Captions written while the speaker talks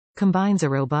Combines a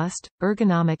robust,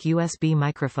 ergonomic USB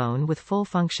microphone with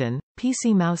full-function,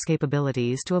 PC mouse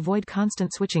capabilities to avoid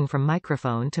constant switching from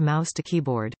microphone to mouse to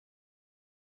keyboard.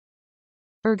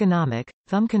 Ergonomic,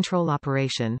 thumb control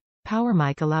operation.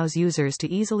 PowerMic allows users to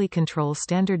easily control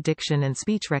standard diction and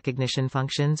speech recognition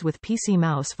functions with PC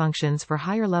mouse functions for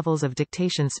higher levels of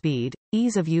dictation speed,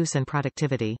 ease of use and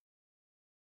productivity.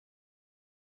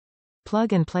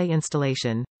 Plug-and-play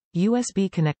installation. USB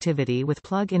connectivity with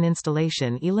plug-in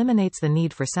installation eliminates the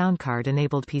need for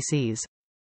soundcard-enabled PCs.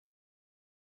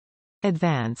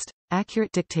 Advanced,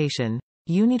 accurate dictation.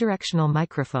 Unidirectional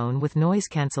microphone with noise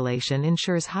cancellation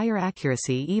ensures higher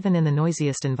accuracy even in the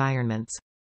noisiest environments.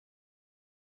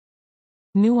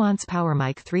 Nuance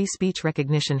PowerMic III Speech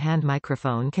Recognition Hand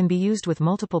Microphone can be used with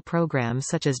multiple programs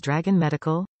such as Dragon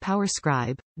Medical, Power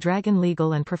Scribe, Dragon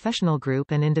Legal and Professional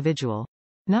Group and Individual.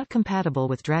 Not compatible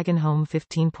with Dragon Home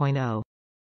 15.0.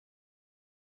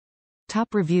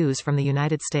 Top reviews from the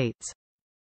United States.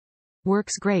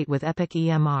 Works great with Epic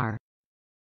EMR.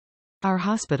 Our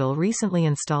hospital recently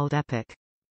installed Epic.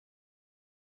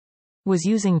 Was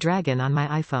using Dragon on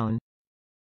my iPhone.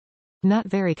 Not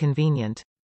very convenient.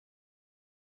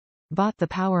 Bought the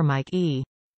PowerMic E.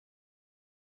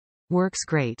 Works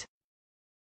great.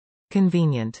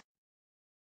 Convenient.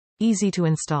 Easy to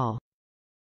install.